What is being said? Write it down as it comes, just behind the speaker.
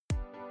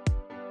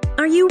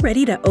Are you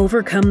ready to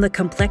overcome the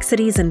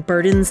complexities and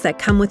burdens that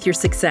come with your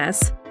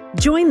success?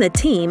 Join the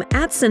team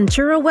at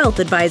Centura Wealth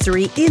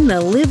Advisory in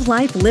the Live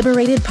Life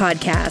Liberated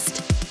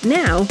podcast.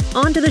 Now,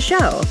 on to the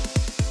show.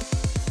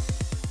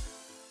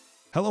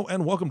 Hello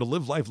and welcome to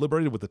Live Life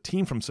Liberated with the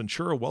team from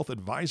Centura Wealth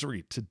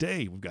Advisory.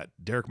 Today, we've got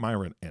Derek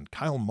Myron and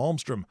Kyle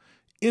Malmstrom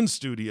in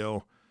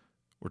studio.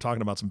 We're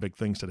talking about some big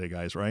things today,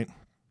 guys, right?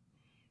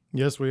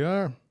 Yes, we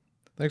are.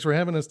 Thanks for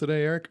having us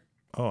today, Eric.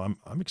 Oh,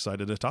 I'm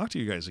excited to talk to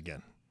you guys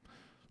again.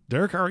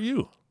 Derek, how are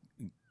you?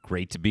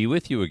 Great to be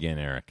with you again,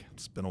 Eric.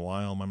 It's been a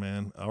while, my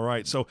man. All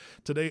right. So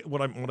today,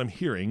 what I'm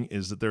hearing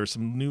is that there's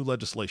some new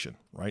legislation,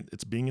 right?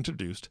 It's being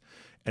introduced,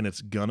 and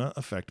it's gonna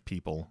affect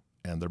people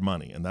and their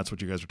money, and that's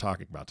what you guys are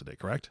talking about today,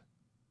 correct?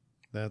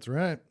 That's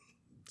right.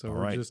 So All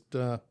we're right. just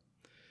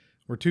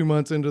we're 2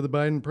 months into the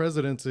Biden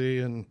presidency,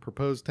 and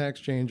proposed tax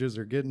changes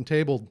are getting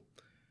tabled.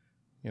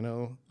 You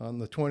know, on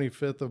the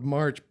 25th of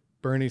March,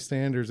 Bernie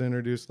Sanders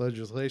introduced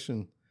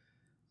legislation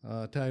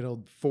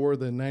titled For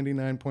the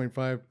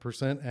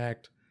 99.5%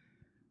 Act,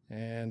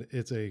 and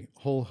it's a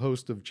whole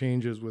host of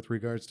changes with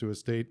regards to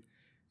estate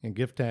and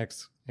gift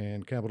tax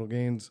and capital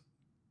gains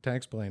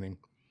tax planning.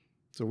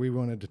 So we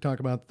wanted to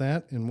talk about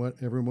that and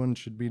what everyone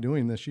should be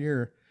doing this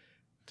year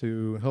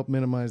to help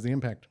minimize the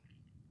impact.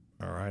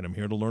 All right. I'm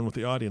here to learn with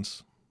the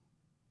audience.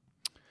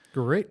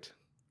 Great.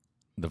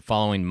 The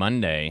following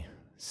Monday,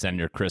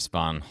 Senator Chris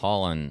Von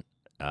Hollen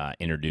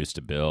introduced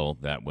a bill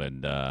that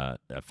would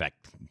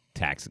affect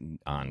tax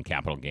on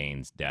capital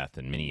gains, death,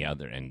 and many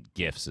other, and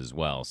gifts as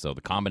well. So the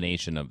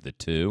combination of the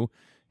two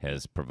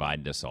has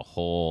provided us a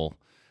whole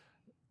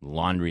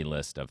laundry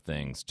list of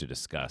things to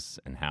discuss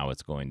and how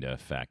it's going to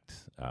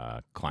affect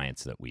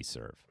clients that we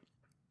serve.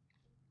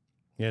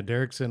 Yeah,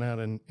 Derek sent out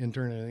an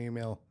internal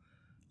email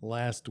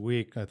last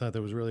week. I thought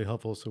that was really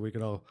helpful so we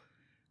could all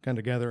kind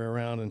of gather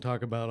around and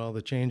talk about all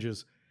the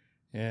changes.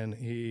 And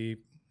he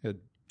had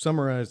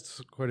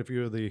summarized quite a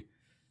few of the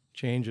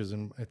changes,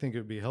 and I think it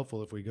would be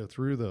helpful if we go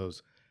through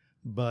those.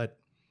 But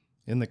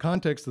in the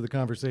context of the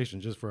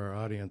conversation, just for our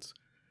audience,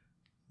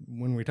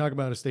 when we talk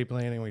about estate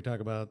planning, we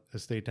talk about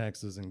estate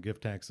taxes and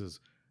gift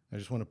taxes. I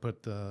just want to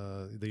put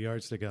the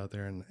yardstick out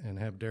there and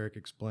have Derek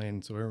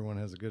explain so everyone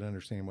has a good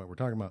understanding of what we're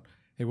talking about.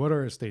 Hey, what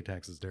are estate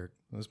taxes, Derek?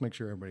 Let's make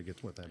sure everybody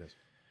gets what that is.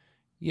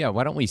 Yeah,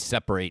 why don't we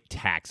separate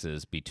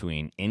taxes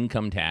between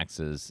income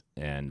taxes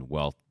and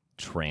wealth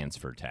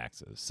transfer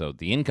taxes? So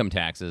the income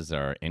taxes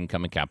are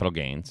income and capital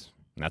gains.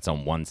 And that's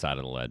on one side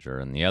of the ledger.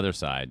 And the other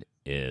side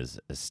is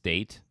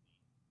estate,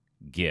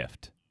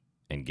 gift,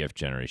 and gift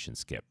generation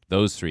skip.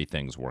 Those three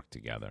things work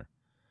together.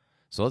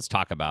 So let's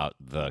talk about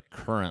the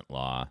current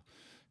law.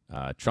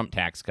 Trump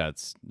Tax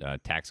Cuts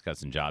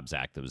and Jobs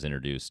Act that was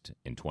introduced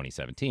in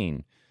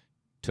 2017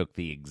 took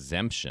the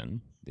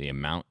exemption, the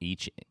amount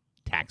each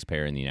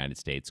taxpayer in the United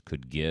States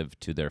could give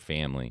to their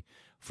family,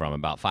 from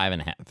about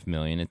 $5.5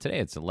 million, and today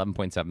it's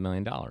 $11.7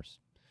 million.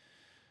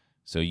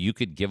 So you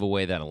could give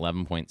away that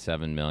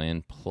 $11.7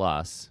 million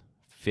plus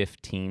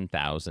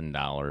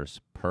 $15,000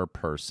 per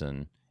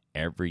person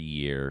every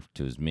year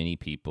to as many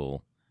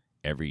people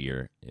every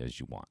year as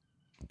you want.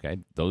 Okay,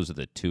 those are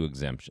the two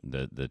exemptions,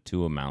 the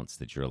two amounts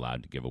that you're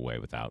allowed to give away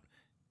without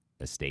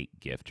estate,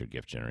 gift, or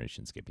gift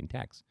generation skipping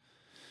tax.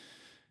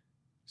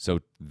 So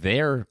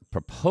their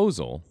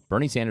proposal,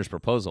 Bernie Sanders'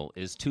 proposal,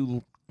 is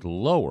to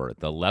lower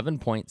the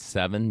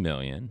 $11.7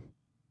 million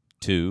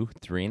to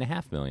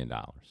 $3.5 million.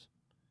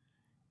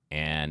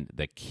 And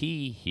the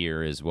key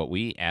here is what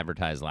we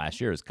advertised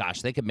last year is,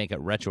 gosh, they could make it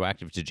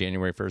retroactive to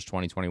January 1st,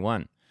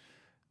 2021.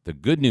 The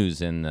good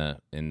news in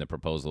the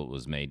proposal that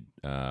was made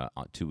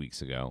 2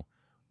 weeks ago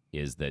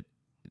is that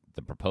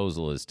the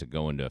proposal is to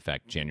go into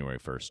effect January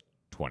 1st,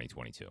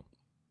 2022.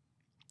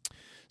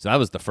 So that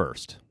was the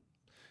first.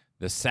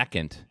 The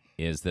second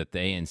is that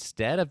they,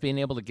 instead of being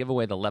able to give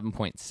away the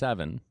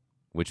 11.7,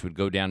 which would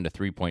go down to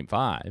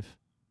 3.5,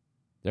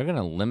 they're going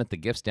to limit the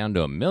gifts down to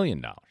 $1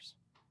 million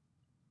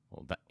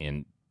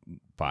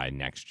by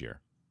next year.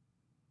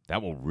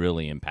 That will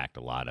really impact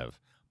a lot of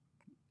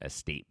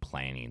estate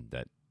planning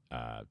that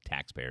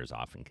taxpayers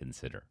often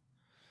consider.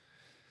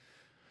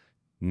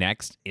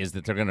 Next is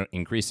that they're going to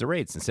increase the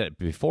rates.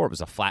 Before it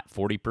was a flat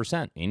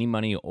 40%. Any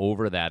money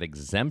over that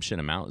exemption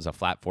amount is a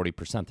flat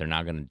 40%. They're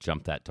now going to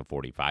jump that to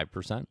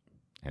 45%.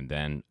 And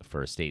then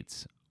for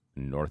estates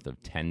north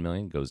of 10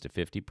 million goes to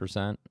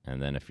 50%. And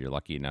then if you're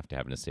lucky enough to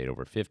have an estate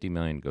over 50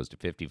 million, it goes to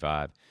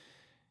 55%.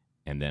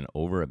 And then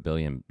over $1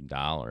 billion,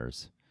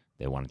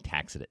 they want to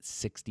tax it at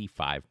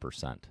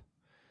 65%.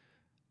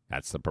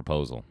 That's the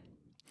proposal.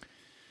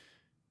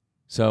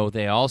 So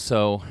they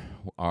also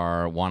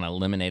want to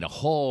eliminate a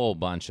whole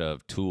bunch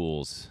of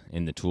tools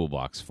in the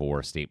toolbox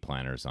for estate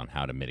planners on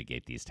how to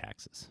mitigate these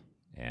taxes.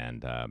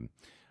 And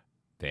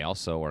they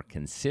also are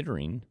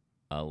considering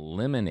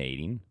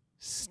eliminating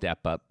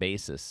step-up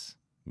basis.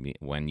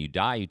 When you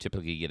die, you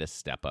typically get a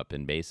step-up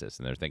in basis,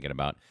 and they're thinking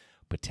about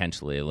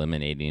potentially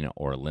eliminating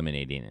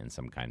it in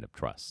some kind of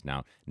trust.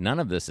 Now, none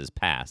of this is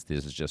passed.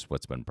 This is just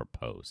what's been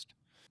proposed.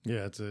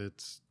 Yeah,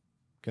 it's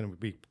going to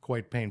be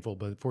quite painful,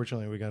 but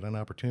fortunately we got an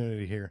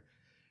opportunity here.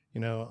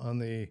 You know, on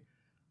the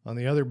On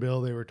the other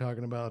bill, they were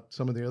talking about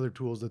some of the other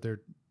tools that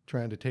they're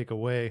trying to take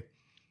away.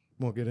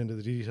 Won't get into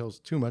the details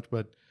too much,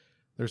 but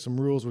there's some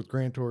rules with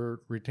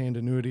grantor retained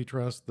annuity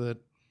trust that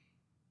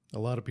a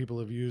lot of people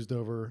have used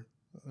over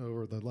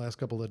the last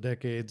couple of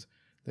decades.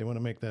 They want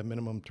to make that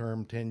minimum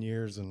term 10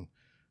 years and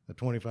a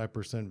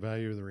 25%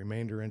 value of the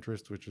remainder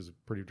interest, which is a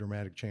pretty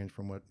dramatic change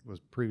from what was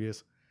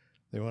previous.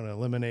 They want to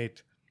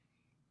eliminate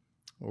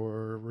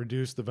or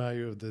reduce the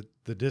value of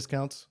the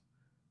discounts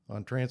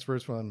on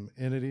transfers from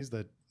entities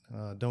that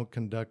don't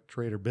conduct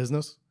trade or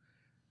business.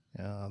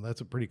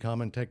 That's a pretty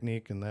common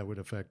technique, and that would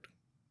affect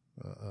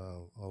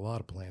a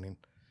lot of planning.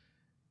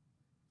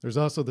 There's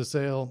also the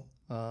sale.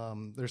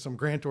 There's some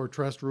grantor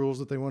trust rules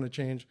that they want to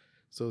change.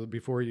 So that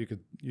before you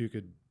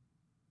could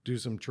do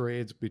some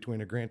trades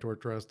between a grantor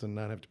trust and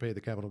not have to pay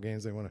the capital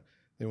gains, they want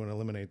to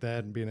eliminate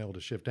that and being able to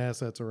shift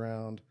assets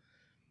around.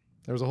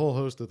 There's a whole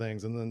host of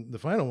things, and then the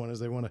final one is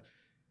they want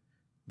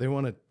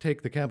to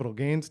take the capital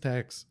gains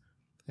tax,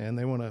 and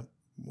they want to.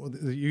 Well,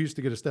 you used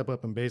to get a step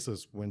up in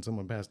basis when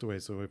someone passed away.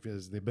 So if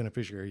as the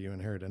beneficiary you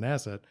inherit an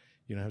asset,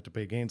 you don't have to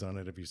pay gains on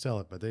it if you sell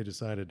it. But they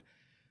decided,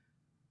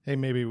 hey,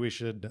 maybe we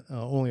should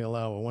only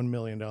allow a $1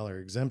 million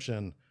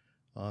exemption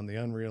on the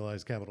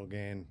unrealized capital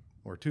gain,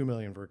 or $2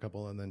 million for a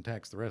couple, and then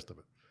tax the rest of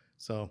it.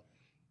 So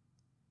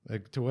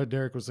to what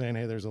Derek was saying,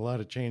 hey, there's a lot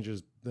of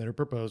changes that are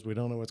proposed. We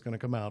don't know what's going to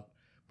come out,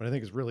 but I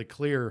think it's really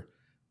clear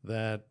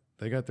that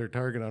they got their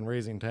target on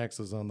raising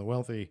taxes on the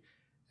wealthy,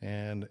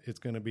 and it's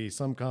going to be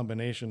some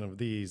combination of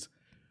these.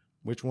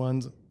 Which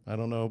ones? I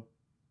don't know.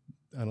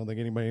 I don't think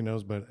anybody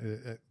knows, but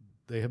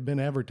they have been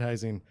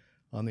advertising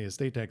on the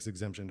estate tax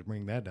exemption to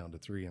bring that down to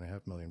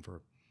 $3.5 million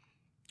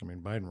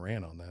Biden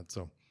ran on that.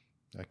 So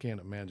I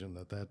can't imagine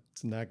that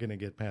that's not going to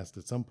get passed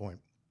at some point.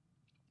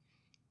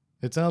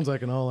 It sounds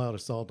like an all-out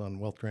assault on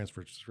wealth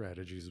transfer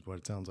strategies is what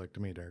it sounds like to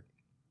me, Derek.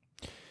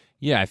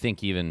 Yeah, I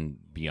think even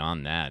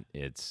beyond that,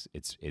 it's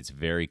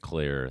very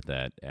clear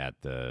that at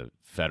the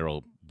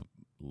federal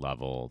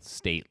level,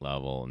 state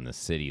level, and the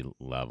city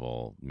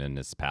level,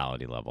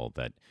 municipality level,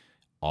 that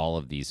all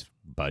of these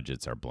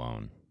budgets are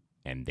blown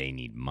and they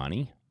need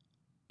money.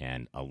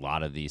 And a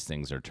lot of these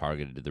things are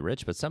targeted to the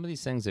rich, but some of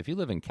these things, if you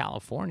live in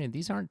California,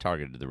 these aren't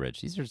targeted to the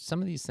rich. Some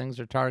of these things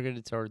are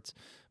targeted towards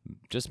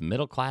just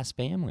middle-class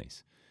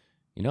families.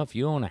 You know, if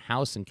you own a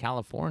house in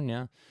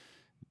California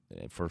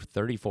for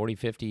 30, 40,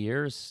 50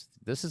 years,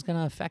 this is going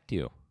to affect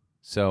you.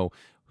 So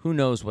who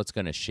knows what's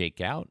going to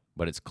shake out,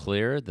 but it's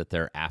clear that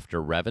they're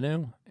after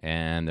revenue,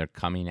 and they're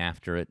coming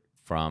after it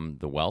from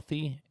the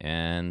wealthy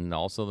and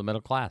also the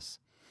middle class.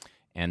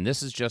 And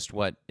this is just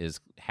what is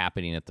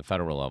happening at the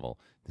federal level.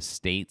 The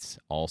states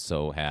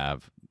also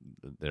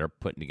they're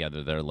putting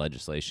together their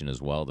legislation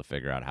as well to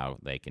figure out how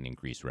they can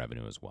increase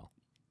revenue as well.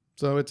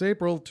 So it's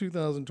April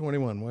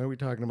 2021. Why are we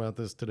talking about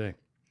this today?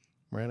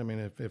 Right? I mean,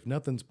 if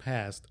nothing's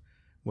passed,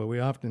 what we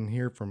often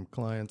hear from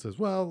clients is,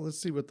 well, let's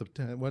see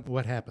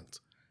what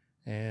happens.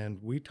 And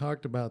we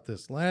talked about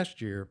this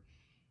last year.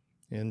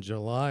 In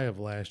July of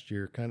last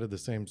year, kind of the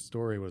same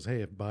story was,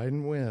 hey, if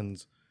Biden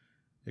wins,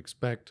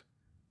 expect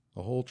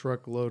a whole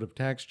truckload of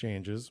tax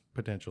changes,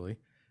 potentially.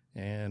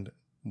 And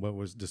what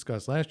was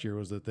discussed last year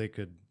was that they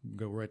could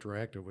go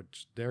retroactive,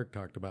 which Derek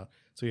talked about.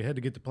 So you had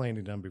to get the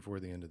planning done before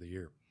the end of the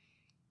year.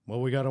 Well,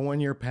 we got a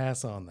 1-year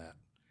pass on that.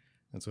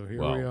 And so here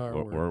we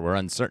are. We're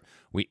uncertain.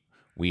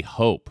 We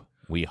hope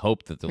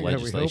that the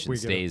legislation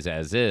stays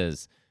as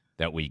is,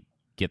 that we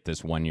get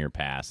this 1-year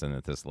pass and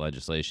that this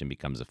legislation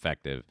becomes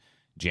effective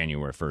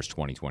January 1st,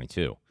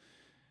 2022.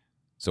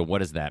 So what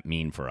does that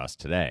mean for us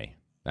today?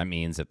 That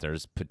means that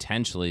there's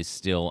potentially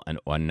still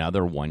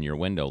another 1-year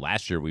window.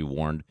 Last year we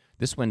warned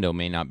this window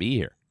may not be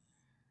here.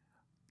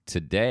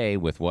 Today,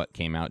 with what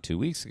came out 2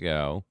 weeks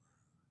ago,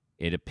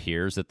 it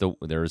appears that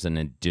there's an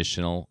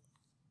additional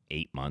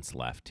 8 months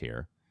left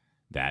here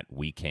that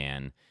we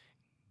can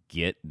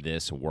get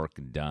this work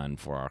done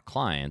for our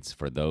clients,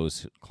 for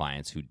those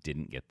clients who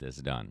didn't get this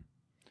done.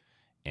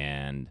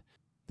 And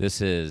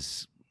this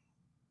is,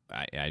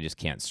 I just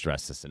can't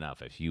stress this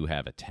enough. If you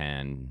have a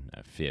 10,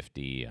 a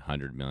 50,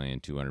 $100 million,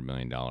 $200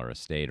 million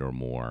estate or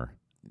more,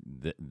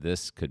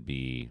 this could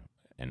be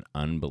an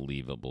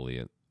unbelievable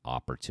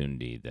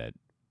opportunity that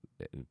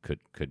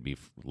could be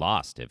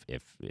lost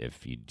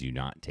if you do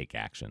not take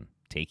action.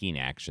 Taking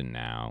action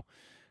now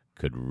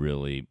could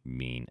really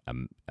mean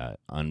an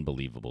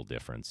unbelievable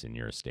difference in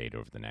your estate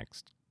over the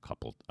next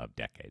couple of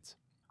decades.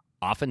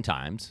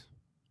 Oftentimes,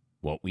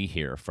 what we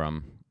hear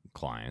from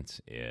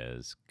clients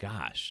is,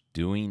 gosh,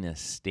 doing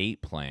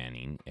estate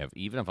planning,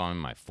 even if I'm in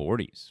my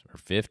 40s or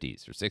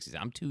 50s or 60s,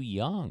 I'm too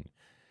young.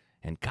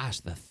 And gosh,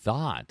 the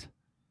thought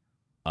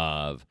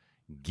of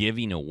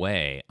giving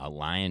away a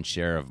lion's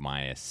share of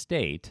my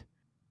estate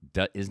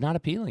is not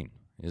appealing.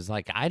 It's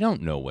like, I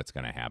don't know what's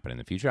going to happen in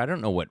the future. I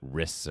don't know what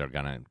risks are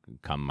going to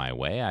come my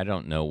way. I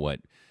don't know what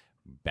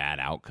bad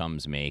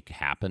outcomes may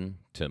happen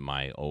to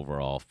my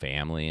overall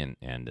family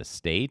and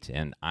estate,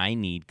 and I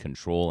need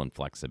control and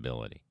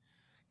flexibility.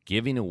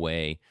 Giving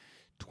away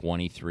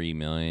 $23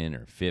 million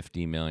or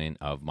 $50 million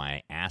of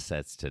my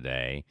assets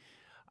today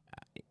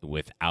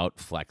without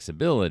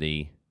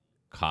flexibility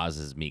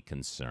causes me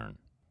concern.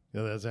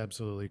 Yeah, that's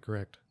absolutely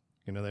correct.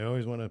 They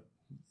always want to,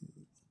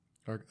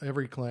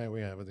 every client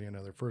we have,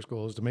 their first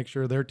goal is to make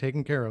sure they're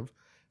taken care of,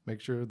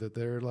 make sure that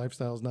their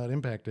lifestyle is not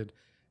impacted.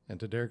 And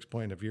to Derek's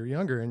point, if you're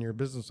younger and you're a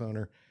business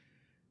owner,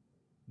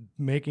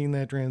 making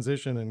that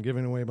transition and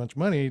giving away a bunch of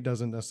money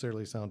doesn't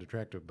necessarily sound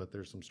attractive, but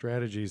there's some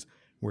strategies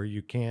where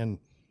you can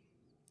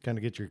kind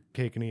of get your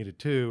cake and eat it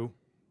too.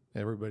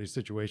 Everybody's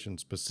situation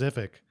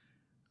specific,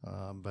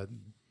 but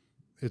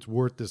it's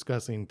worth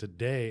discussing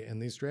today.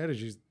 And these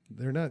strategies,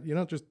 you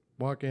don't just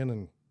walk in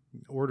and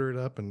order it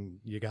up and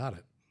you got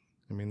it.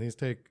 These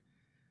take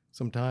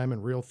some time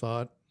and real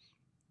thought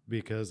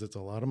because it's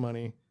a lot of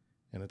money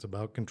and it's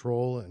about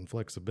control and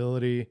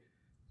flexibility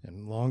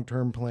and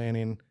long-term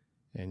planning.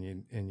 And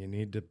you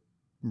need to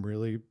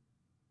really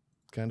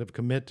kind of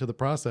commit to the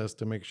process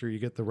to make sure you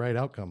get the right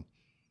outcome,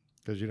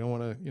 because you don't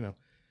want to,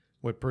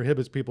 what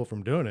prohibits people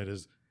from doing it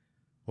is,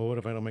 well, what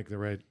if I don't make the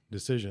right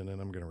decision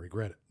and I'm going to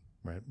regret it,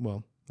 right?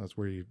 Well, that's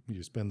where you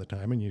spend the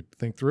time and you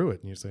think through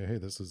it and you say, hey,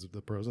 this is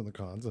the pros and the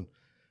cons. And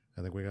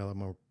I think we got a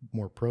lot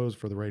more pros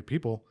for the right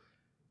people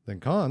than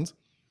cons,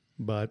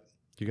 but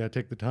you got to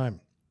take the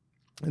time.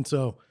 And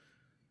so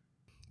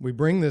we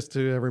bring this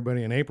to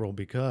everybody in April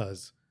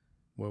because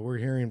what we're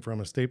hearing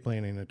from estate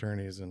planning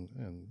attorneys, and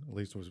at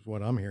least was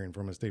what I'm hearing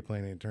from estate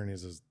planning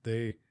attorneys, is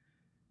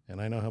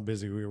and I know how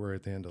busy we were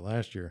at the end of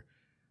last year,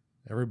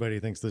 everybody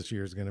thinks this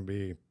year is going to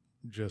be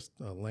just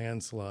a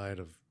landslide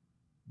of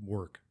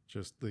work.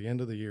 Just the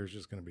end of the year is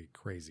just going to be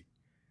crazy.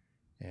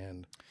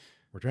 And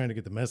we're trying to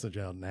get the message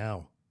out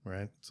now,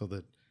 right? So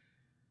that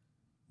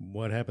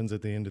what happens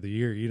at the end of the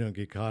year, you don't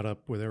get caught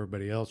up with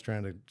everybody else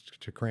trying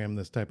to cram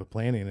this type of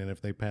planning. And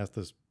if they pass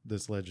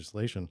this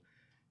legislation,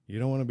 you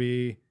don't want to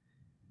be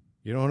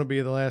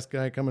the last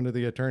guy coming to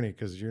the attorney,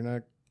 because you're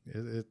going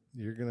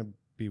to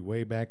be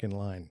way back in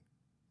line.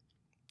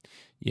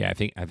 Yeah, I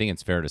think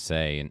it's fair to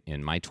say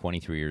in my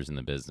 23 years in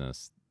the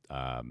business,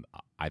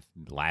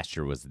 last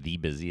year was the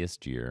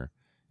busiest year,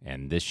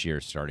 and this year,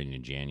 starting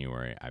in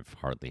January, I've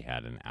hardly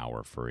had an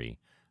hour free.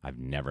 I've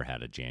never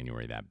had a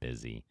January that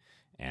busy,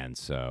 and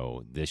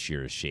so this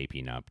year is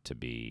shaping up to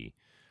be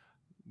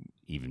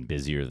even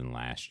busier than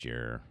last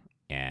year.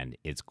 And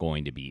it's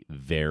going to be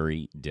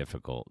very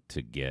difficult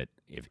to get,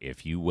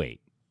 if you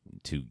wait,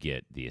 to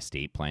get the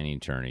estate planning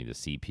attorney, the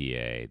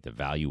CPA, the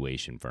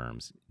valuation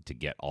firms, to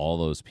get all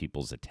those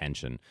people's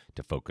attention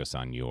to focus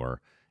on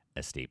your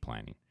estate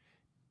planning.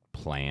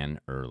 Plan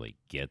early.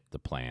 Get the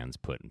plans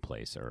put in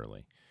place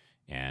early.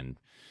 And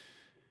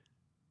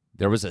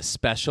there was a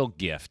special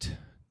gift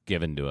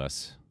given to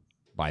us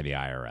by the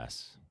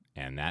IRS.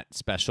 And that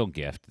special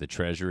gift, the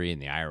Treasury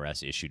and the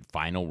IRS issued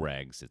final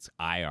regs. It's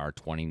IR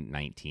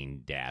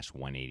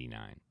 2019-189.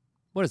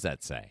 What does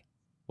that say?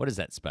 What is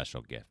that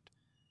special gift?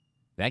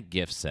 That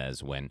gift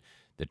says when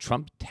the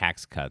Trump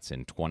tax cuts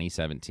in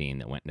 2017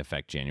 that went into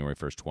effect January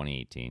 1st,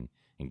 2018,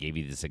 and gave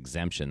you this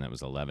exemption that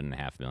was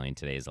 $11.5 million,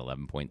 today is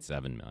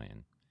 $11.7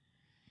 million.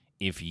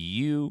 If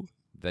you,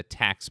 the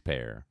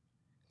taxpayer,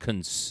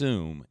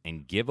 consume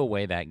and give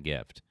away that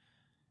gift,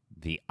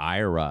 the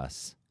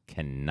IRS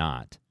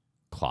cannot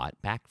claw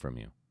it back from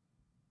you.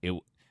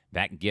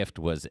 That gift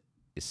was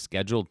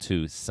scheduled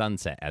to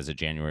sunset as of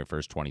January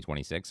 1st,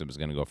 2026. It was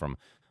going to go from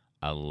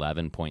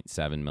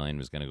 $11.7 million,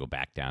 was going to go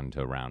back down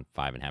to around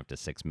 $5.5 to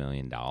 $6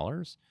 million.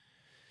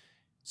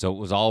 So it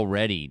was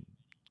already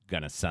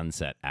going to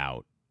sunset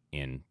out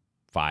in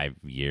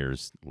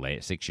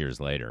 6 years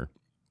later.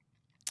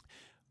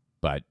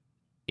 But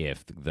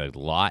if the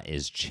law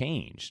is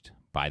changed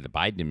by the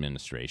Biden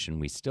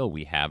administration, we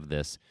have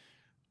this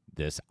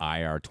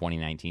IR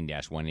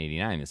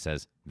 2019-189 that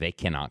says they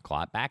cannot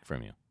claw it back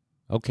from you.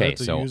 Okay,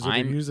 so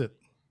use it.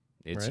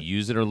 It's right?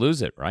 Use it or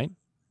lose it, right?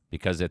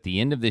 Because at the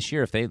end of this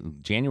year, if they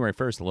January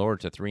 1st lower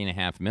it to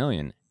 $3.5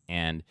 million,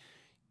 and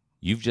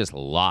you've just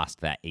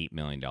lost that $8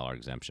 million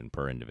exemption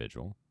per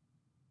individual.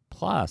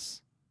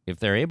 Plus, if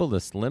they're able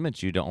to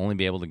limit you to only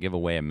be able to give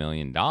away $1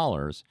 million,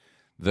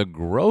 the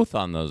growth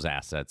on those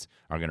assets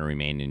are going to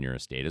remain in your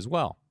estate as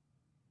well.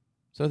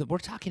 So we're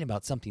talking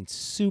about something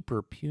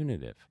super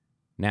punitive.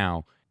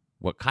 Now,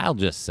 what Kyle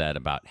just said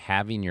about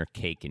having your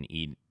cake and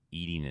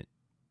eating it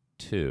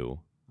too,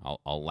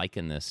 I'll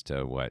liken this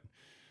to what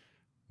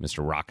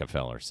Mr.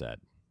 Rockefeller said.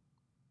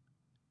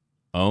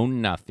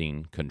 Own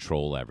nothing,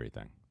 control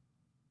everything.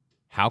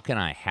 How can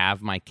I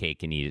have my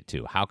cake and eat it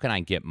too? How can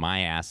I get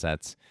my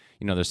assets?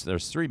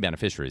 There's three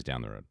beneficiaries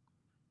down the road.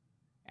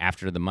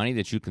 After the money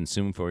that you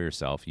consume for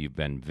yourself, you've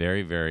been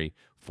very, very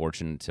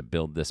fortunate to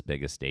build this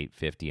big estate,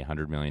 $50,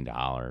 $100 million.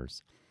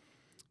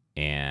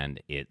 And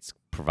it's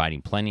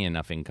providing plenty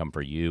enough income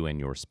for you and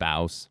your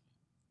spouse.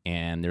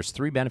 And there's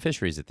three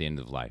beneficiaries at the end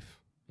of life.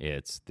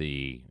 It's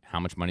how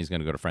much money is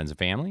going to go to friends and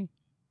family,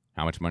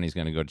 how much money is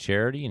going to go to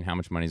charity, and how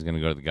much money is going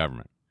to go to the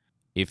government.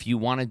 If you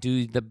want to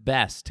do the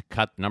best to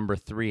cut number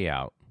 3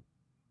 out,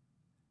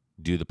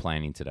 do the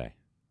planning today.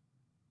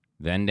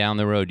 Then down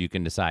the road, you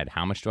can decide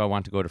how much do I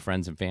want to go to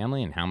friends and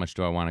family and how much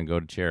do I want to go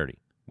to charity,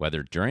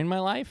 whether during my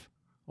life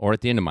or at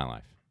the end of my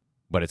life.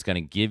 But it's going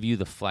to give you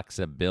the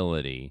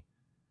flexibility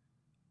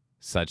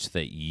such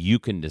that you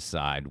can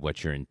decide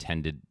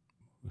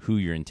who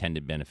your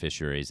intended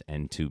beneficiaries,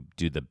 and to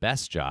do the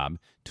best job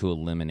to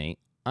eliminate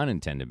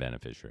unintended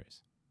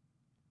beneficiaries.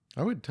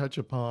 I would touch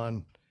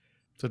upon,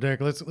 so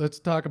Derek, let's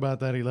talk about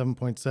that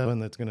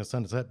 11.7 that's going to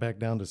sunset back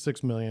down to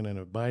 $6 million, and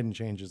if Biden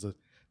changes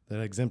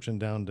that exemption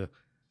down to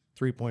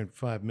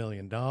 $3.5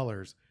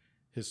 million.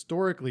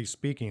 Historically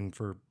speaking,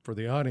 for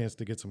the audience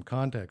to get some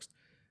context,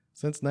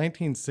 since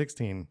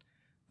 1916,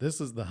 this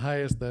is the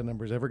highest that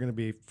number is ever going to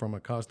be from a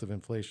cost of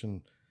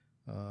inflation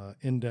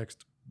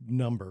indexed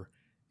number.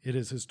 It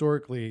is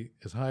historically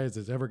as high as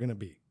it's ever going to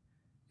be.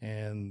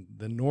 And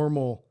the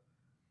normal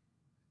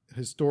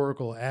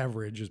historical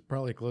average is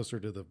probably closer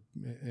to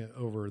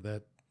over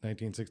that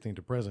 1916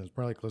 to present, it's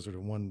probably closer to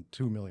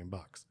 $2 million.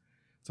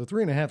 So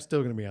 3.5 is still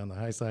going to be on the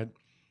high side.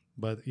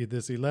 But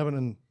this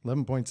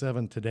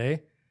 11.7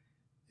 today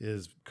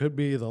could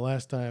be the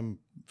last time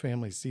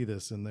families see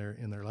this in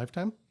their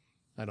lifetime.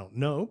 I don't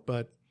know,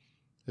 but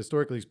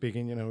historically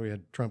speaking, we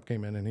had Trump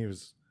came in and he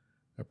was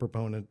a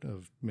proponent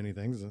of many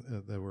things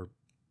that were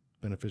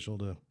beneficial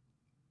to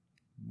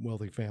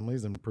wealthy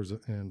families and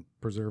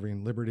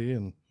preserving liberty,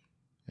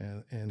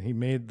 and he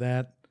made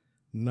that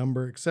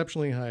number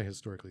exceptionally high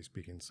historically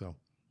speaking. So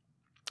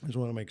I just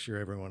want to make sure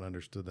everyone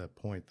understood that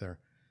point there.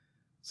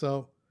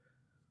 So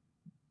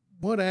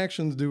what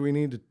actions do we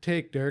need to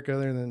take, Derek,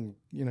 other than,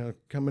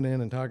 coming in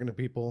and talking to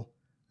people?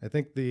 I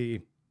think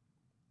the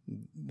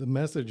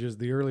message is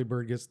the early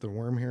bird gets the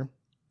worm here.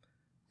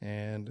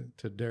 And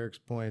to Derek's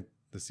point,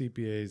 the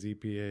CPAs,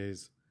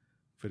 EPAs,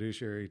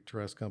 fiduciary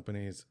trust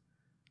companies,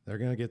 they're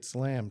going to get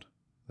slammed.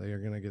 They are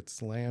going to get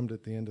slammed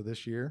at the end of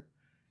this year.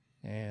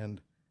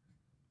 And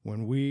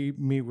when we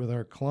meet with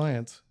our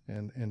clients,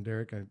 and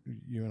Derek,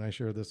 you and I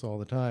share this all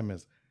the time,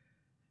 is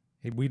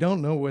hey, we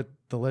don't know what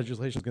the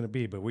legislation is going to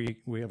be, but we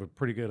have a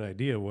pretty good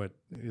idea what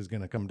is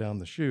going to come down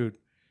the chute.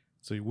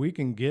 So we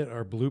can get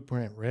our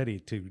blueprint ready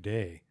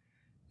today.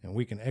 And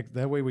we can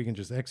that way we can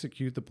just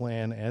execute the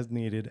plan as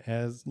needed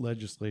as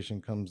legislation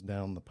comes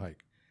down the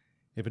pike.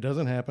 If it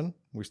doesn't happen,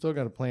 we still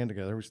got a plan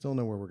together. We still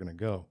know where we're going to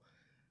go.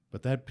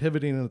 But that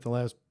pivoting at the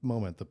last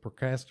moment, the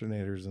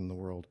procrastinators in the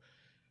world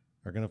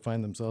are going to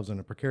find themselves in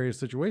a precarious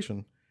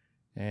situation,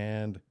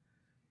 and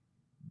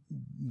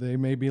they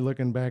may be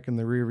looking back in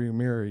the rearview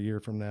mirror a year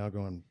from now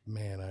going,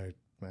 man,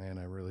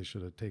 I really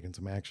should have taken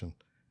some action.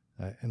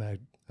 And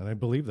I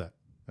believe that.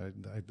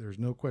 There's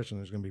no question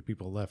there's going to be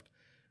people left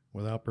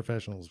without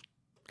professionals'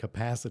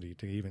 capacity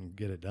to even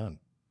get it done.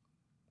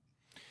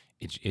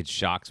 It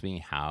shocks me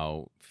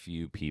how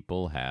few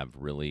people have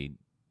really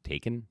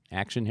taken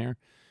action here.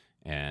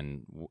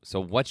 And so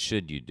what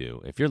should you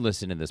do? If you're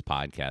listening to this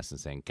podcast and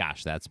saying,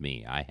 gosh, that's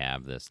me. I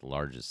have this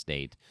large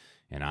estate,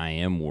 and I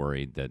am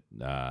worried that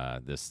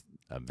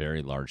a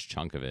very large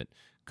chunk of it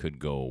could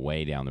go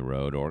away down the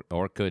road,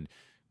 or could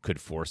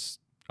force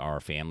our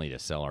family to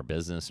sell our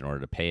business in order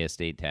to pay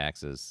estate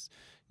taxes.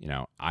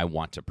 I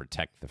want to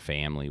protect the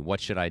family.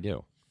 What should I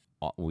do?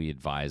 We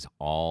advise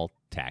all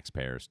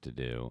taxpayers to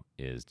do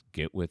is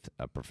get with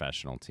a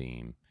professional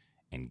team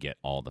and get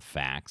all the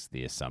facts,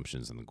 the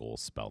assumptions, and the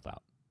goals spelled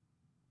out.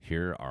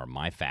 Here are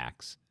my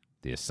facts,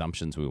 the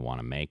assumptions we want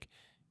to make,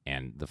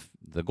 and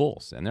the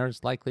goals. And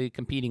there's likely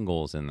competing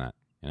goals in that.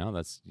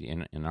 That's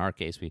in our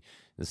case,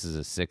 this is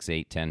a 6,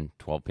 8, 10,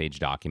 12-page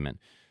document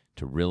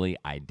to really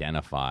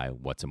identify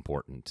what's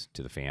important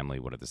to the family.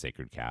 What are the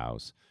sacred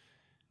cows?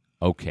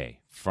 Okay,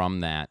 from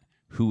that,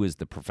 who is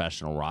the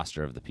professional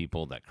roster of the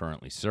people that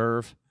currently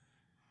serve?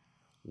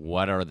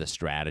 What are the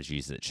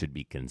strategies that should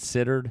be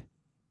considered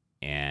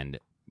and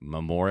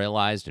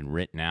memorialized and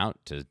written out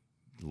to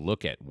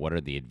look at what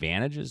are the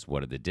advantages,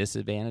 what are the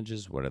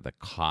disadvantages, what are the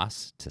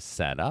costs to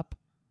set up,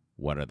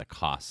 what are the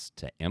costs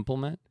to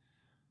implement,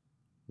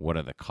 what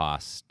are the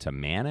costs to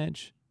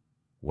manage,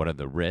 what are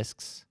the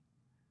risks?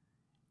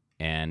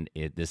 And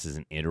this is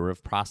an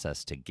iterative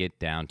process to get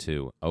down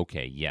to,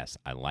 okay, yes,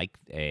 I like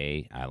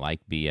A, I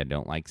like B, I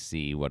don't like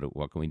C. What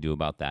can we do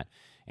about that?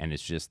 And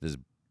it's just this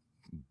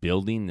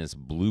building this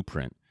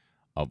blueprint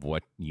of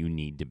what you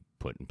need to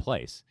put in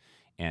place.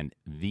 And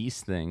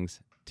these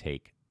things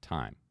take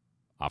time.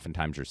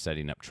 Oftentimes you're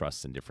setting up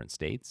trusts in different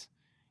states.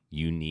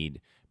 You need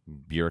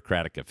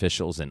bureaucratic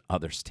officials in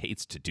other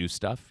states to do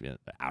stuff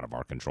out of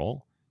our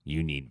control.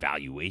 You need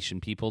valuation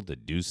people to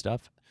do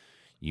stuff.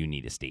 You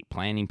need estate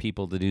planning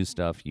people to do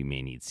stuff. You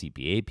may need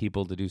CPA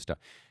people to do stuff.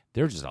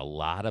 There's just a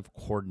lot of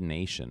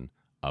coordination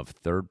of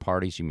third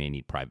parties. You may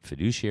need private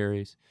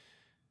fiduciaries.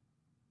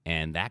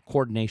 And that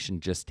coordination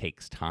just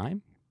takes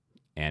time.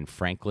 And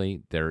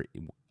frankly, there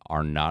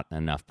are not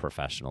enough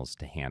professionals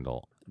to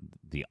handle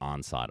the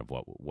onslaught of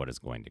what is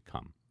going to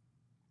come.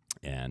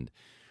 And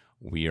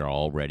we are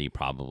already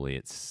probably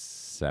at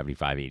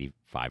 75,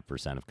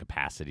 85% of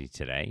capacity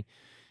today.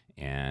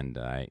 And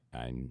I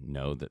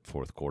know that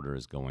fourth quarter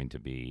is going to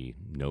be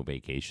no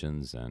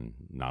vacations and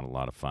not a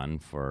lot of fun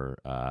for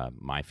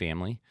my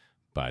family.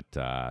 But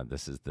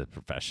this is the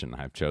profession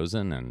I've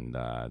chosen, and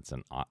it's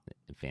a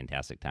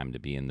fantastic time to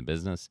be in the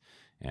business.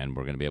 And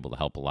we're going to be able to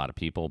help a lot of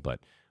people, but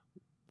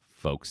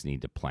folks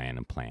need to plan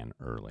and plan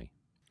early.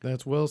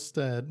 That's well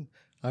said.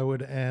 I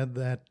would add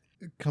that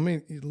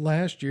coming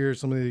last year,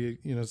 some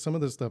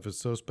of this stuff is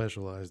so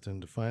specialized,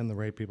 and to find the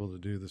right people to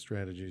do the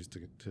strategies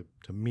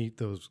to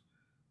meet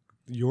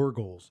your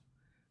goals,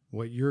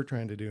 what you're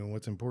trying to do and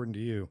what's important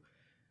to you,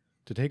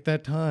 to take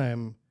that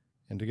time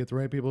and to get the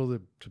right people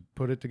to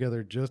put it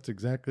together just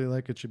exactly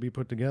like it should be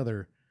put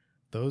together.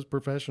 Those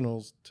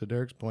professionals, to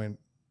Derek's point,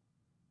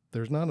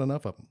 there's not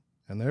enough of them.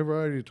 And they've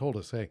already told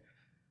us, hey,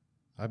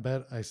 I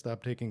bet I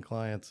stopped taking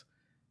clients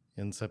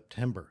in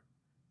September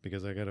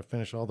because I got to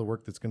finish all the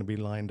work that's going to be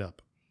lined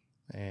up.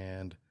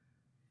 And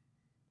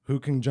who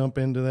can jump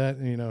into that?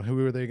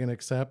 Who are they going to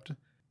accept?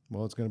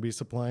 Well, it's going to be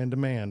supply and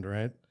demand,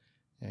 right?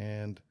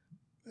 And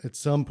at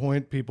some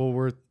point, people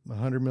worth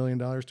 $100 million,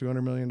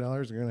 $200 million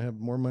are going to have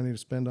more money to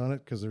spend on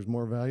it because there's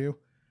more value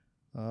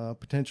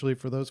potentially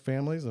for those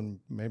families, and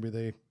maybe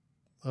they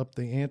up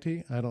the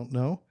ante. I don't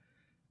know.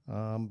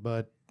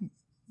 But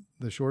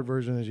the short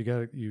version is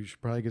you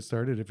should probably get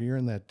started. If you're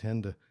in that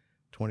 $10 to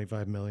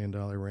 $25 million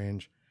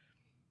range,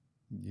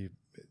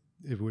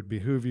 it would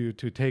behoove you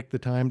to take the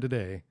time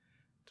today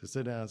to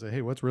sit down and say,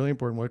 hey, what's really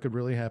important? What could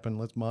really happen?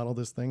 Let's model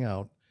this thing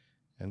out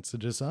and to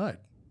decide,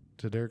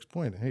 to Derek's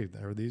point, hey,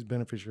 are these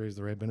beneficiaries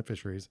the right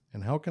beneficiaries?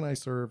 And how can I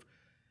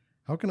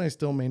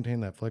still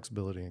maintain that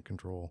flexibility and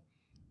control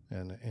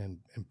and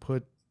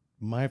put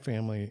my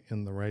family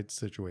in the right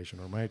situation,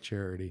 or my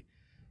charity?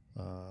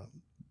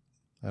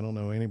 I don't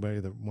know anybody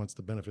that wants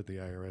to benefit the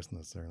IRS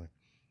necessarily.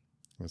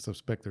 I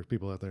suspect there's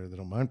people out there that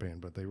don't mind paying,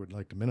 but they would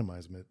like to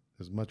minimize it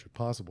as much as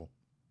possible.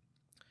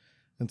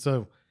 And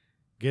so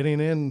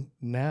getting in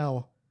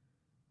now,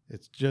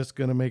 it's just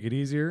going to make it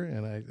easier,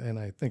 and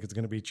I think it's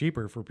going to be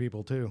cheaper for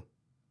people too.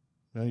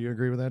 Now, you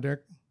agree with that,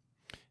 Derek?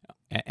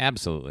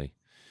 Absolutely.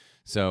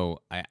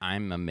 So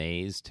I'm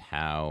amazed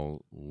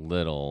how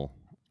little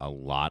a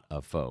lot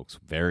of folks,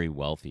 very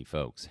wealthy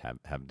folks,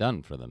 have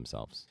done for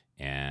themselves.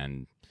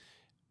 And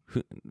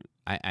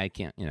I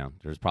can't,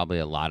 there's probably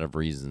a lot of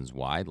reasons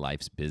why.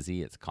 Life's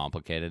busy, it's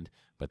complicated,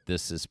 but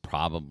this is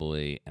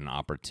probably an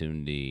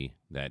opportunity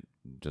that,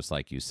 just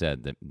like you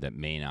said, that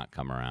may not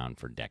come around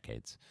for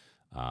decades.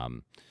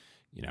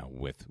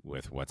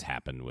 With what's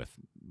happened with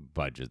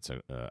budgets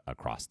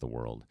across the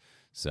world.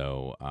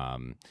 So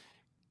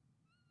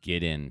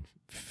get in,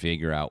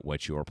 figure out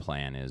what your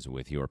plan is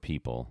with your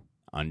people,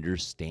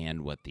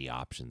 understand what the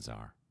options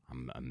are.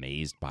 I'm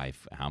amazed by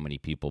how many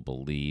people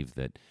believe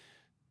that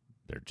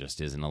there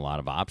just isn't a lot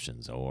of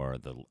options, or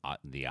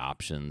the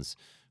options,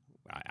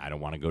 I don't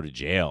want to go to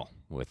jail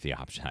with the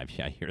option.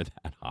 I hear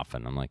that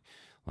often. I'm like,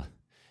 well,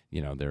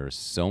 there are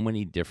so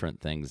many different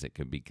things that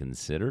could be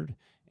considered,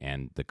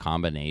 and the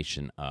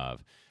combination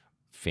of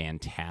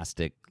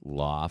fantastic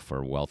law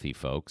for wealthy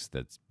folks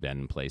that's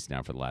been in place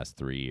now for the last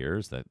 3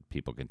 years that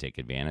people can take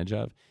advantage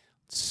of,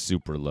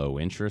 super low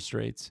interest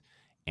rates,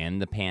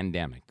 and the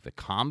pandemic. The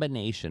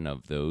combination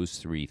of those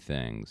three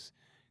things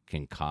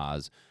can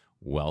cause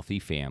wealthy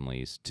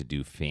families to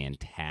do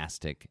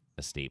fantastic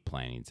estate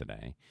planning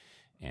today.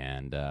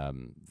 And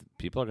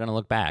people are going to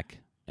look back,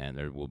 and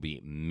there will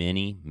be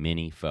many,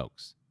 many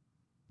folks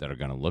that are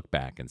going to look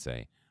back and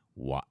say,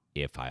 what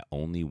if I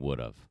only would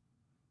have?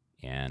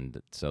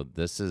 And so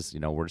this is,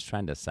 we're just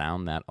trying to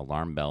sound that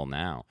alarm bell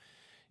now.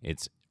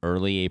 It's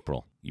early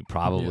April. You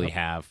probably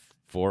have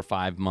 4 or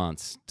 5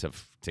 months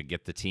to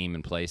get the team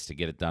in place to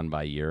get it done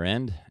by year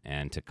end.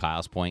 And to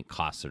Kyle's point,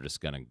 costs are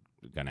just going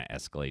to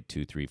escalate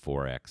 2, 3,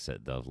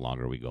 4x the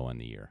longer we go in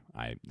the year.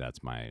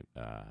 That's my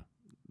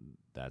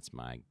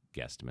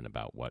guesstimate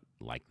about what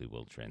likely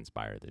will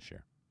transpire this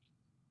year.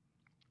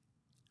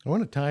 I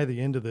want to tie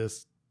the end of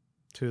this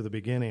to the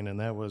beginning, and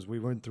that was we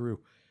went through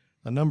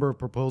a number of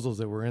proposals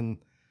that were in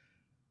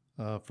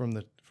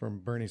from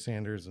Bernie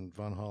Sanders and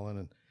Von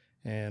Hollen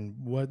and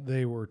what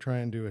they were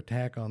trying to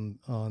attack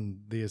on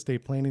the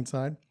estate planning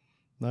side,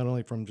 not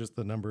only from just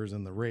the numbers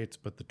and the rates,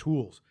 but the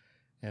tools.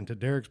 And to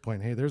Derek's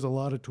point, hey, there's a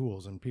lot of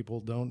tools, and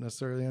people don't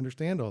necessarily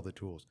understand all the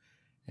tools.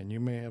 And you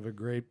may have a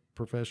great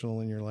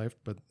professional in your life,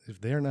 but if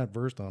they're not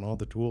versed on all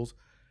the tools,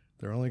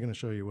 they're only going to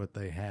show you what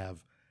they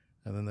have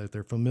and then that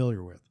they're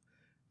familiar with.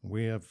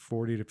 We have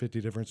 40 to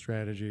 50 different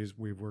strategies.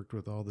 We've worked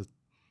with all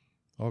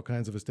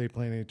kinds of estate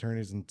planning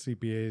attorneys and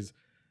CPAs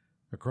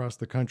across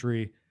the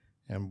country,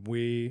 and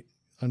we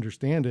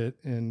understand it,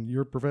 and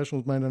your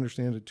professionals might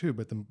understand it too.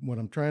 But what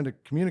I'm trying to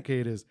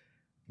communicate is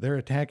they're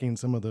attacking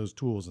some of those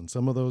tools and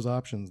some of those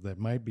options that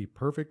might be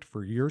perfect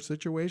for your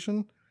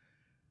situation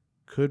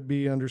could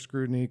be under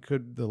scrutiny.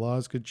 The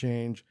laws could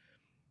change.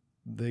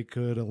 They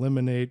could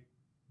eliminate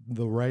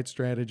the right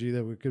strategy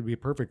that could be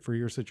perfect for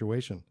your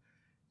situation.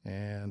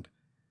 And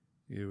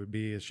it would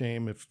be a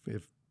shame if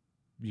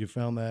you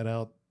found that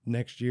out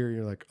next year.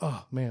 You're like,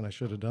 oh man, I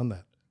should have done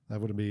that.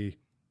 That would be,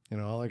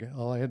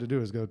 all I had to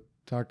do is go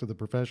talk to the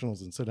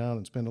professionals and sit down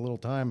and spend a little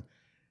time.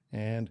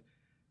 And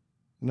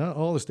not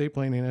all estate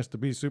planning has to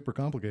be super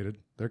complicated.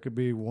 There could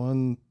be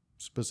one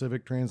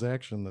specific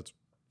transaction that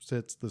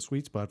sits the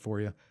sweet spot for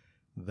you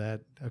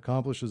that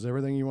accomplishes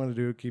everything you want to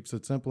do, keeps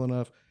it simple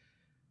enough,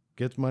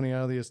 gets money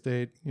out of the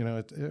estate.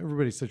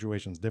 Everybody's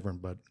situation is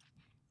different, but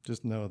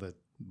just know that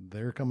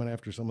they're coming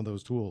after some of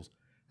those tools.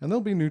 And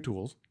there'll be new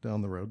tools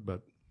down the road,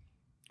 but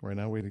right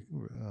now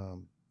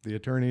the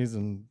attorneys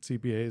and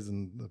CPAs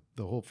and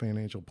the whole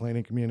financial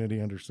planning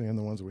community understand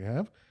the ones we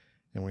have,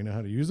 and we know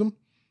how to use them,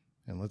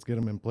 and let's get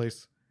them in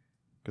place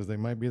because they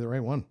might be the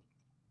right one.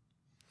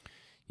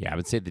 Yeah, I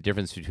would say the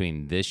difference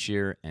between this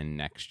year and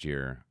next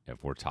year,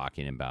 if we're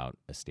talking about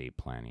estate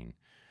planning,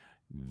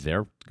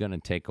 they're going to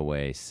take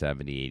away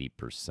 70,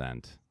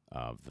 80%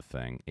 of the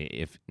thing.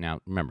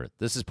 Now, remember,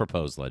 this is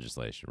proposed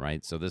legislation,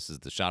 right? So this is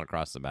the shot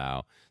across the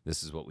bow.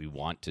 This is what we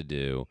want to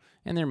do,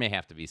 and there may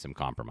have to be some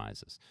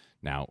compromises.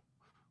 Now,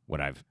 what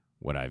I've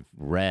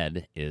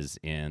read is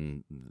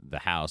in the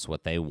House,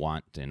 what they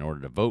want in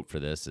order to vote for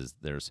this is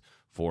there's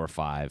 4 or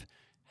 5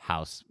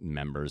 House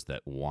members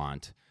that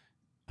want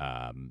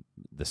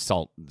the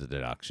SALT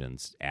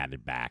deductions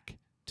added back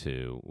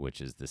to, which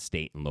is the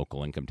state and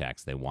local income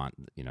tax. They want,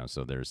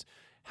 so there's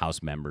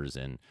House members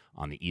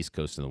on the East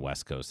Coast and the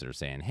West Coast that are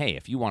saying, hey,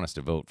 if you want us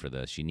to vote for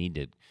this, you need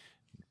to.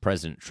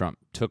 President Trump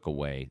took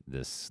away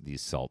these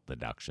SALT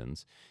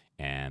deductions,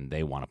 and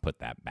they want to put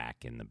that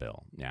back in the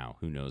bill. Now,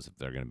 who knows if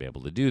they're going to be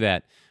able to do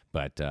that,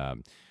 but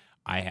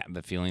I have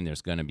a feeling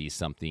there's going to be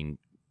something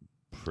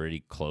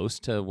pretty close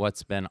to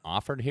what's been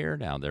offered here.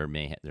 Now,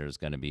 there's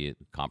going to be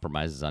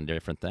compromises on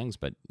different things,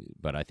 but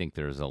I think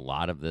there's a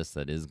lot of this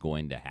that is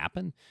going to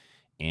happen.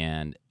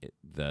 And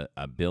the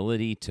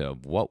ability to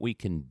what we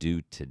can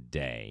do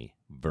today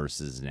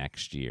versus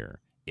next year,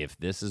 if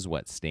this is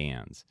what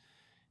stands,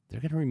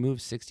 they're going to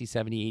remove 60,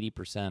 70,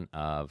 80%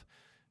 of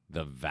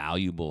the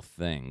valuable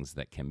things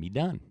that can be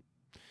done.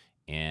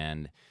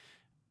 And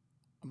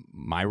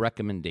my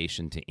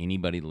recommendation to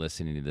anybody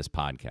listening to this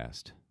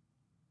podcast,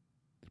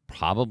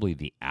 probably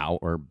the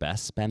hour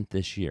best spent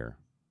this year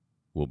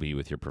will be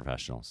with your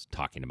professionals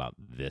talking about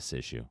this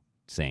issue,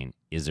 saying,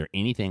 is there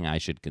anything I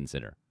should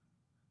consider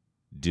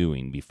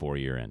doing before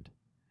year end?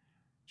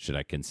 What should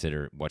I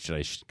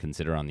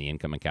consider on the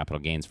income and capital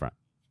gains front?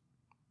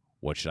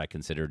 What should I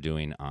consider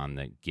doing on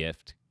the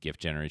gift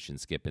generation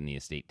skip, and the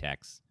estate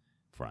tax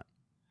front?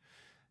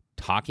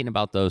 Talking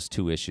about those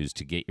 2 issues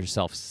to get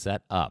yourself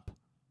set up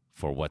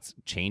for what's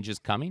change is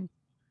coming,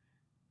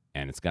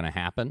 and it's going to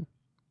happen.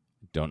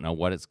 Don't know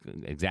what it's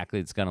going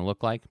to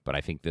look like, but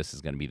I think this is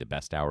going to be the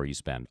best hour you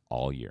spend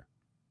all year.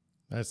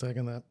 I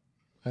second that.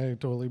 I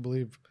totally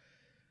believe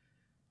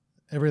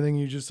everything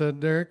you just said,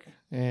 Derek,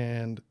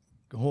 and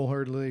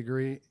wholeheartedly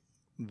agree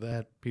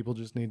that people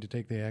just need to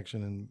take the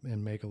action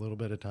and make a little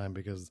bit of time,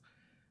 because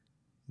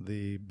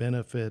the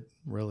benefit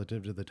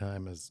relative to the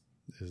time is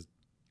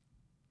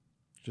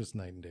just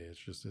night and day. It's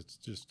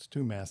just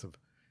too massive.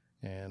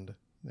 And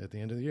at the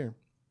end of the year,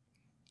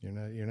 you're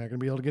not going to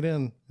be able to get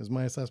in, is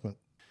my assessment.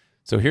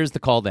 So here's the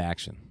call to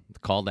action. The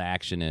call to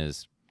action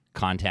is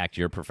contact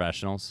your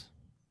professionals.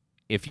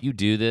 If you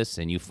do this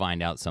and you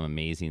find out some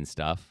amazing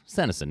stuff,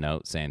 send us a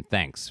note saying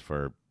thanks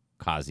for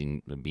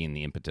being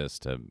the impetus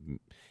to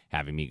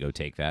having me go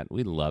take that.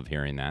 We love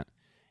hearing that.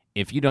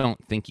 If you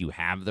don't think you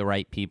have the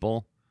right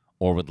people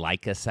or would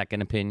like a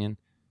second opinion,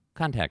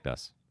 contact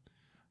us.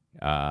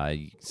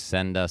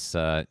 Send us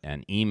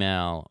an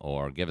email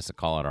or give us a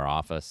call at our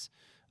office.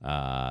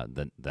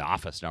 The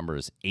office number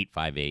is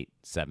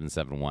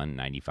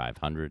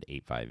 858-771-9500,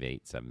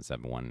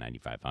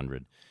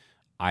 858-771-9500.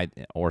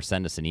 Or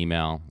send us an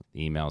email.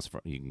 You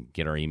can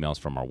get our emails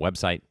from our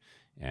website,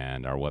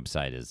 and our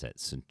website is at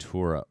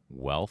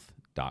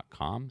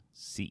CenturaWealth.com,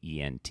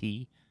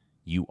 CENTURA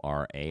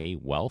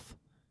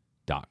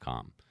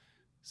Wealth.com.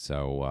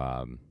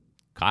 So,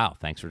 Kyle,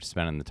 thanks for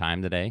spending the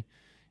time today.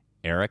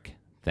 Eric,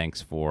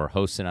 thanks for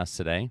hosting us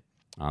today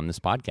on this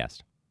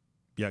podcast.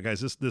 Yeah,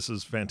 guys, this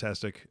is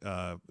fantastic.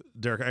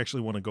 Derek, I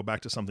actually want to go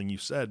back to something you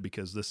said,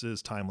 because this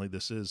is timely,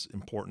 this is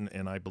important,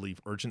 and I believe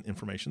urgent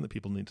information that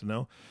people need to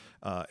know.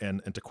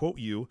 And to quote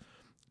you,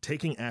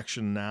 taking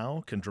action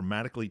now can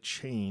dramatically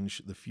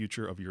change the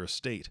future of your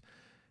estate.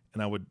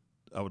 And I would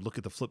look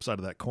at the flip side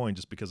of that coin,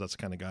 just because that's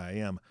the kind of guy I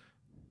am.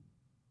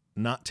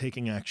 Not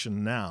taking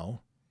action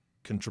now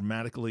can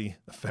dramatically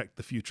affect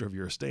the future of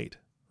your estate,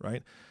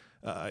 right?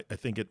 I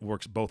think it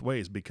works both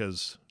ways,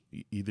 because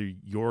either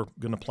you're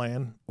going to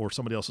plan or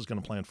somebody else is going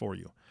to plan for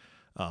you.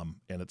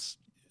 And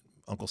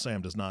Uncle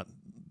Sam does not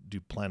do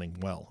planning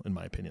well, in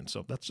my opinion.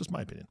 So that's just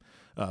my opinion.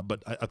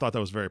 But I thought that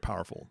was very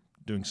powerful.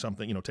 Doing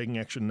something, taking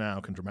action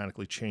now can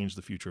dramatically change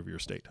the future of your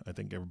estate. I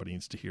think everybody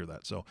needs to hear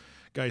that. So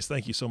guys,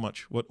 thank you so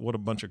much. What a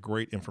bunch of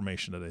great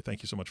information today.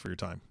 Thank you so much for your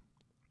time.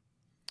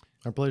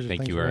 Our pleasure.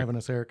 Thanks for having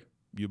us, Eric.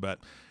 You bet.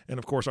 And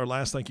of course, our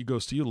last thank you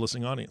goes to you, the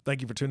listening audience.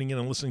 Thank you for tuning in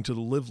and listening to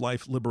the Live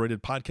Life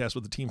Liberated podcast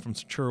with the team from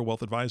Centura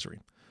Wealth Advisory.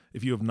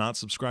 If you have not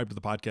subscribed to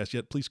the podcast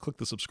yet, please click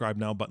the subscribe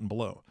now button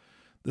below.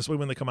 This way,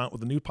 when they come out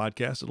with a new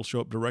podcast, it'll show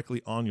up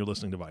directly on your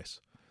listening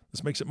device.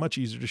 This makes it much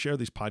easier to share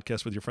these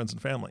podcasts with your friends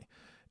and family.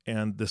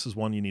 And this is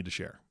one you need to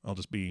share. I'll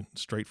just be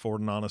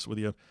straightforward and honest with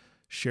you.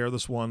 Share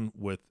this one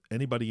with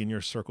anybody in your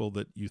circle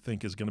that you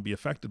think is going to be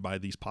affected by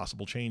these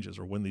possible changes,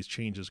 or when these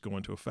changes go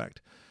into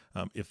effect.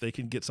 If they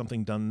can get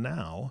something done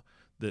now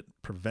that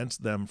prevents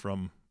them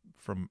from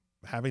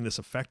having this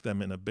affect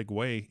them in a big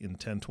way in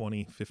 10,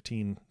 20,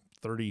 15,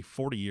 30,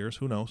 40 years,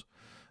 who knows,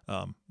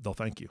 they'll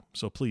thank you.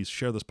 So please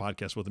share this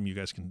podcast with them. You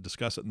guys can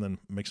discuss it and then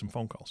make some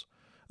phone calls.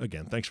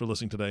 Again, thanks for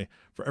listening today.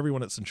 For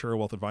everyone at Centura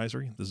Wealth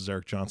Advisory, this is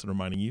Eric Johnson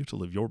reminding you to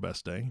live your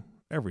best day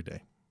every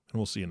day. And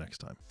we'll see you next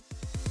time.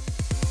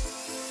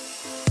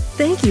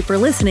 Thank you for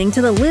listening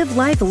to the Live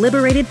Life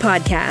Liberated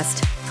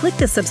podcast. Click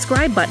the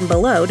subscribe button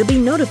below to be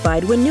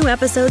notified when new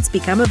episodes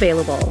become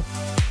available.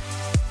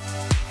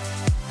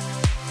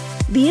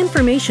 The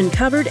information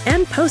covered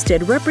and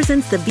posted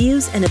represents the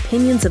views and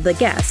opinions of the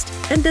guest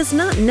and does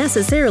not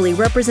necessarily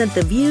represent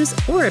the views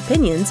or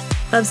opinions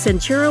of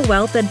Centura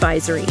Wealth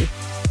Advisory.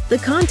 The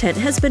content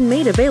has been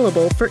made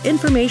available for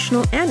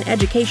informational and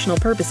educational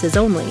purposes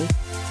only.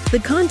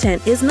 The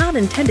content is not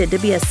intended to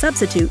be a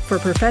substitute for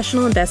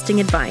professional investing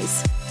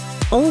advice.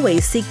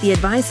 Always seek the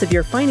advice of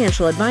your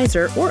financial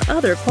advisor or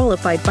other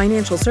qualified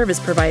financial service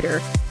provider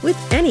with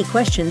any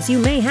questions you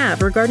may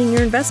have regarding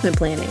your investment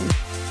planning.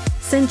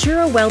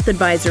 Centura Wealth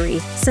Advisory.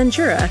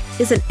 Centura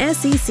is an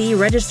SEC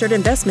registered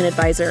investment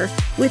advisor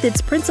with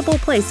its principal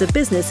place of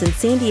business in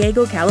San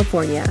Diego,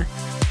 California.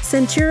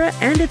 Centura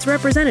and its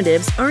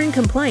representatives are in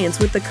compliance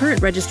with the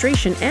current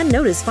registration and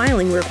notice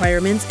filing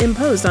requirements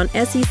imposed on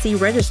SEC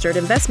registered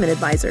investment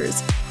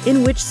advisors,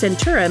 in which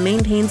Centura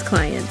maintains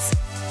clients.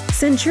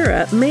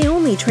 Centura may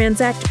only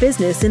transact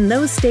business in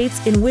those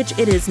states in which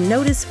it is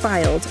notice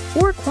filed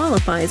or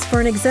qualifies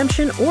for an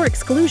exemption or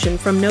exclusion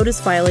from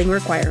notice filing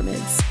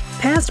requirements.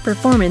 Past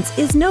performance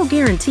is no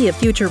guarantee of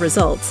future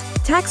results.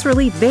 Tax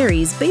relief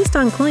varies based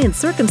on client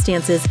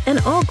circumstances, and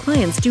all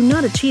clients do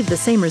not achieve the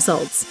same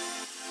results.